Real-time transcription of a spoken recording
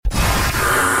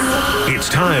It's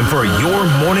time for your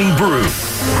Morning Brew.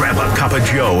 Grab a cup of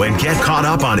Joe and get caught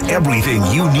up on everything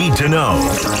you need to know.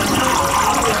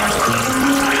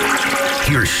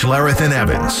 Here's Schlereth and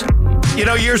Evans. You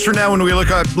know, years from now, when we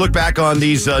look back on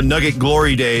these Nugget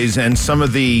glory days and some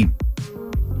of the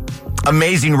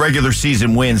amazing regular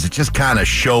season wins that just kind of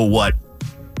show what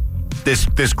this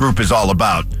group is all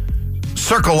about,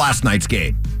 circle last night's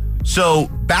game. So,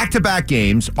 back-to-back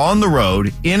games on the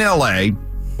road in L.A.,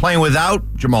 playing without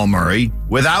Jamal Murray,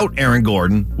 without Aaron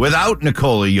Gordon, without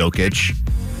Nikola Jokic.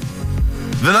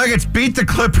 The Nuggets beat the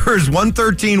Clippers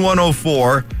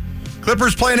 113-104.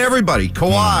 Clippers playing everybody.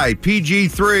 Kawhi,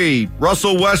 PG3,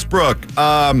 Russell Westbrook. Who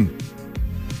am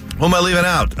I leaving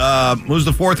out? Who's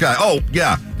the fourth guy? Oh,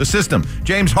 yeah, the system.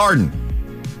 James Harden.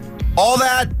 All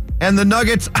that, and the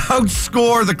Nuggets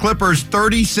outscore the Clippers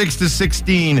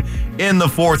 36-16 in the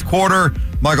fourth quarter.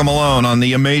 Michael Malone on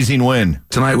the amazing win.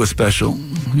 Tonight was special.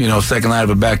 You know, second night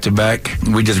of a back-to-back.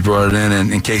 We just brought it in,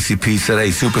 and KCP said, hey,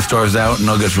 superstars out,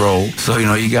 Nuggets roll. So, you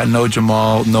know, you got no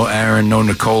Jamal, no Aaron, no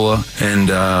Nikola, and,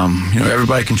 you know,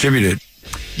 everybody contributed.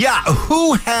 Yeah,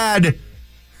 who had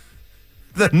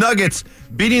the Nuggets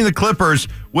beating the Clippers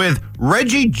with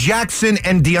Reggie Jackson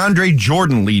and DeAndre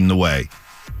Jordan leading the way?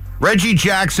 Reggie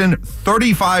Jackson,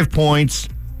 35 points,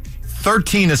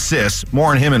 13 assists.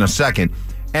 More on him in a second.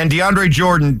 And DeAndre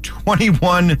Jordan,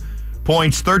 21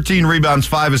 points, 13 rebounds,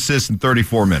 5 assists in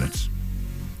 34 minutes.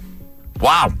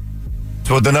 Wow.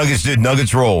 That's what the Nuggets did.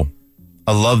 Nuggets roll.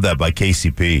 I love that by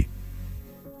KCP.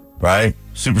 Right?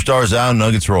 Superstars out,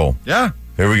 Nuggets roll. Yeah.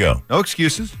 Here we go. No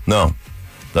excuses. No.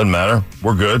 Doesn't matter.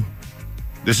 We're good.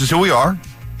 This is who we are.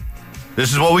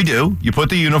 This is what we do. You put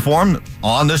the uniform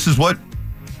on. This is what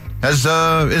is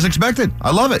expected.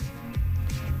 I love it.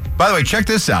 By the way, check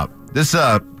this out. This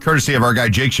courtesy of our guy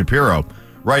Jake Shapiro,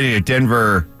 writing at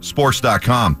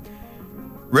denversports.com.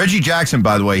 Reggie Jackson,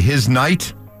 by the way, his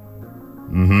night,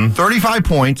 35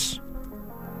 points,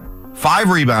 5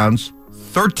 rebounds,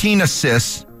 13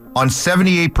 assists on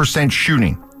 78%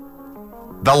 shooting.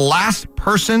 The last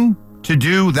person to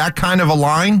do that kind of a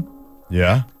line,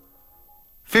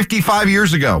 55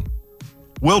 years ago,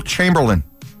 Wilt Chamberlain.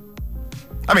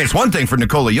 I mean, it's one thing for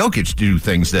Nikola Jokic to do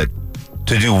things that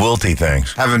to do wilty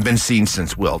things haven't been seen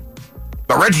since Wilt.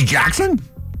 But Reggie Jackson?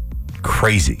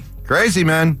 Crazy,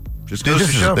 man. Just goes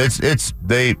to show.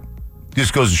 They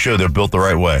just goes to show they're built the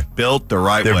right way. Built the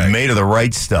right way. They're made of the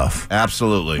right stuff.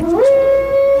 Absolutely.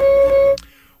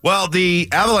 Well, the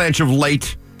Avalanche of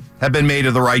late have been made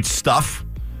of the right stuff.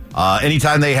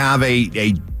 Anytime they have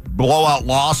a blowout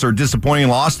loss or disappointing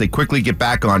loss, they quickly get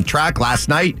back on track. Last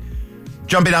night,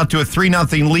 jumping out to a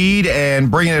 3-0 lead and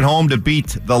bringing it home to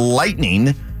beat the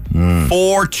Lightning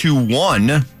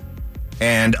 4-1.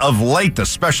 And of late, the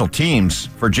special teams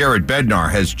for Jared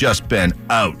Bednar has just been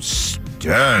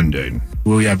outstanding.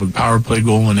 We have a power play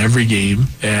goal in every game,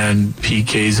 and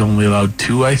PK's only allowed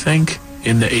 2, I think,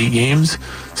 in the 8 games.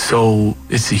 So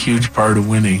it's a huge part of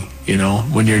winning. You know,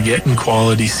 when you're getting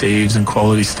quality saves and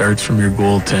quality starts from your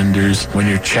goaltenders, when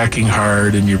you're checking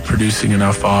hard and you're producing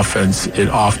enough offense, it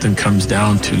often comes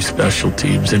down to special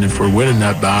teams. And if we're winning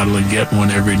that battle and getting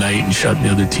one every night and shutting the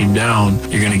other team down,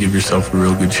 you're going to give yourself a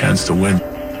real good chance to win.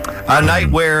 A night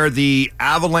where the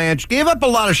Avalanche gave up a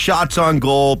lot of shots on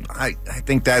goal. I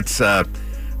think that's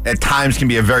at times can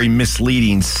be a very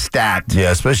misleading stat.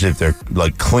 Yeah, especially if they're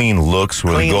like clean looks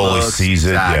where the goalie sees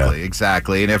it.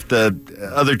 Exactly. And if the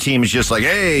other team is just like,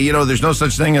 hey, you know, there's no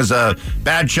such thing as a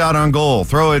bad shot on goal.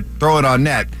 Throw it on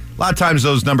net. A lot of times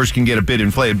those numbers can get a bit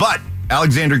inflated. But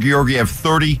Alexander Georgiev,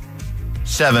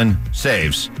 37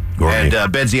 saves. And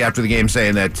Bedsy after the game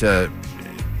saying that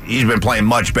he's been playing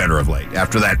much better of late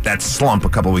after that slump a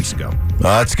couple weeks ago.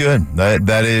 That's good.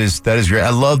 That is great. I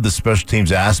love the special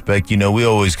teams aspect. You know, we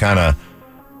always kind of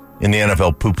in the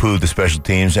NFL poo-poo the special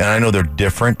teams, and I know they're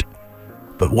different,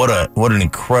 but what an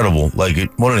incredible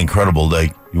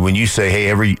when you say,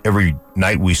 hey, every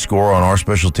night we score on our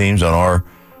special teams on our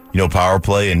power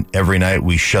play, and every night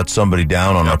we shut somebody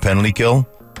down on our penalty kill.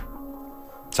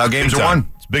 That's how games are won.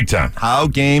 It's big time. How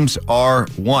games are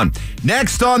won.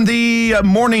 Next on the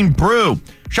Morning Brew,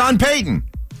 Sean Payton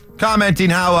commenting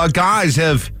how guys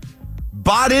have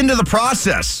bought into the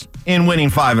process in winning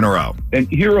 5 in a row. And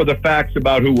here are the facts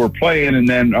about who we're playing, and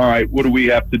then, all right, what do we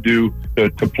have to do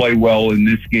to play well in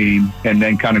this game, and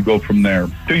then kind of go from there.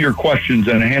 To your questions,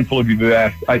 and a handful of you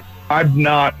have asked, I've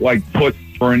not put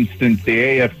for instance, the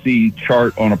AFC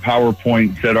chart on a PowerPoint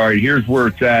and said, all right, here's where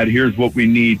it's at, here's what we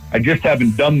need. I just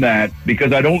haven't done that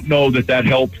because I don't know that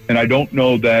helps, and I don't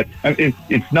know that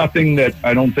it's nothing that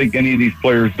I don't think any of these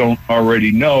players don't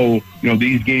already know.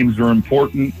 These games are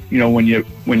important. When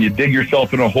you dig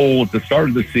yourself in a hole at the start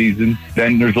of the season,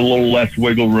 then there's a little less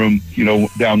wiggle room,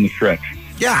 down the stretch.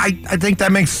 Yeah, I think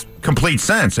that makes complete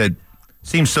sense. It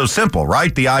seems so simple,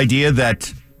 right? The idea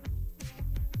that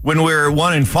when we were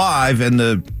 1-5 and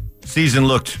the season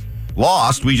looked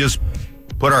lost, we just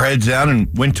put our heads down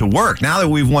and went to work. Now that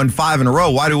we've won 5 in a row,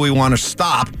 why do we want to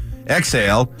stop,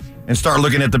 exhale, and start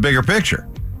looking at the bigger picture?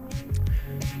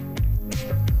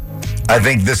 I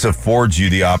think this affords you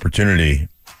the opportunity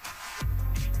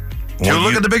to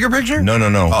look at the bigger picture? No.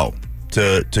 Oh.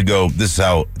 To go,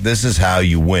 this is how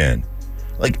you win.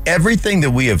 Like everything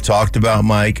that we have talked about,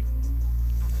 Mike,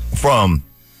 from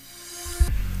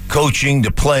coaching to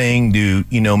playing to,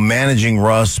 managing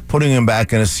Russ, putting him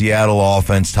back in a Seattle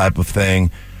offense type of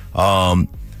thing.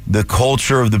 The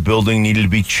culture of the building needed to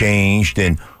be changed,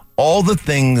 and all the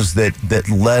things that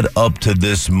led up to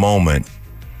this moment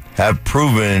have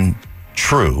proven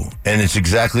true. And it's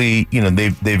exactly,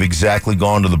 they've exactly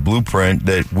gone to the blueprint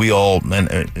that we all, and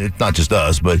it's not just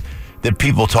us, but that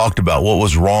people talked about what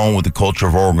was wrong with the culture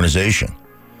of our organization.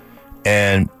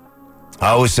 And I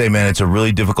always say, man, it's a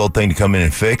really difficult thing to come in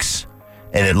and fix,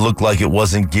 and it looked like it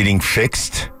wasn't getting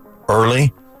fixed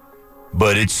early,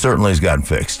 but it certainly has gotten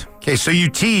fixed. Okay, so you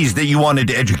teased that you wanted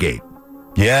to educate.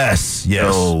 Yes.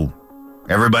 So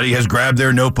everybody has grabbed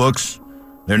their notebooks,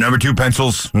 their number 2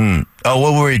 pencils. Oh,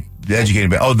 what were we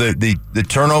educating about? Oh, the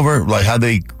turnover, like how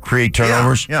they create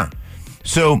turnovers? Yeah.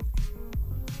 So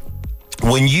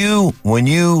when you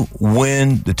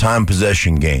win the time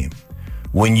possession game,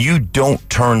 when you don't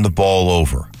turn the ball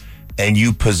over and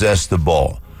you possess the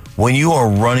ball, when you are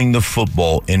running the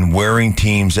football and wearing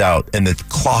teams out and the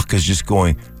clock is just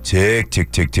going tick,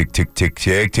 tick, tick, tick, tick, tick,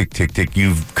 tick, tick, tick, tick,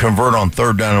 you convert on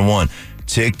 3rd down and 1,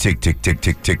 tick, tick, tick, tick,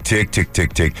 tick, tick, tick, tick,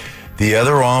 tick, tick. The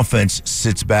other offense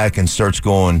sits back and starts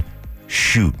going,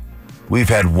 shoot, we've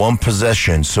had 1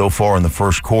 possession so far in the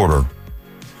first quarter.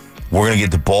 We're going to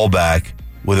get the ball back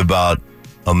with about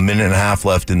a minute and a half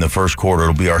left in the first quarter.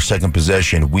 It'll be our second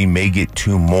possession. We may get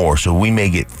 2 more. So we may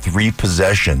get 3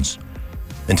 possessions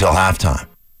until halftime.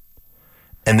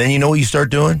 And then you know what you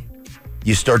start doing?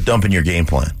 You start dumping your game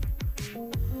plan.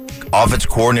 Offense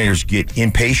coordinators get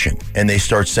impatient and they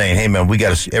start saying, hey, man, we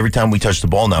got to, every time we touch the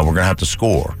ball now, we're going to have to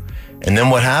score. And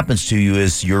then what happens to you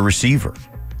is your receiver.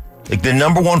 Like the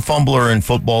number 1 fumbler in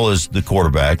football is the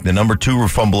quarterback. The number 2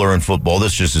 fumbler in football,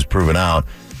 this just is proven out,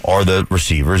 are the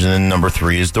receivers, and then number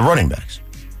 3 is the running backs.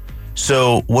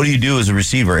 So what do you do as a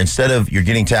receiver? Instead of you're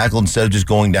getting tackled, instead of just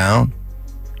going down,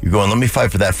 you're going, let me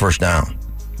fight for that first down.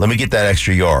 Let me get that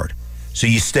extra yard. So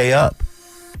you stay up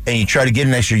and you try to get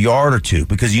an extra yard or 2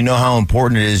 because you know how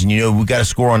important it is, and we got to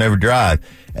score on every drive.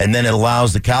 And then it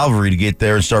allows the cavalry to get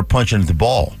there and start punching at the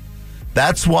ball.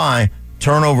 That's why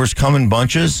turnovers come in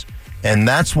bunches, and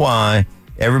that's why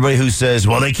everybody who says,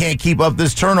 well, they can't keep up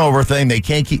this turnover thing, they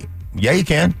can't keep... Yeah, you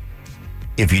can.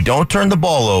 If you don't turn the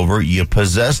ball over, you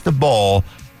possess the ball,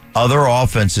 other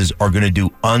offenses are going to do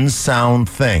unsound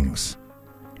things.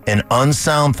 And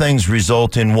unsound things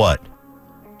result in what?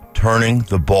 Turning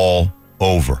the ball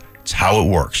over. It's how it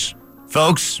works.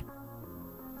 Folks,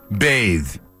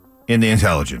 bathe in the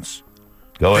intelligence.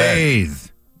 Go ahead. Bathe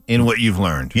in what you've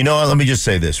learned. You know what? Let me just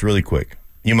say this really quick.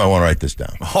 You might want to write this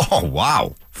down. Oh,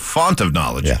 wow. Font of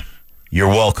knowledge. Yeah. You're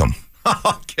welcome.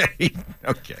 Okay.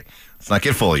 Let's not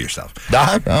get full of yourself. No,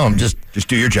 I'm just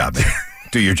do your job, man.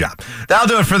 Do your job. That'll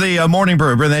do it for the Morning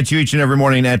Brew. Bring that to you each and every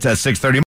morning at 6:30.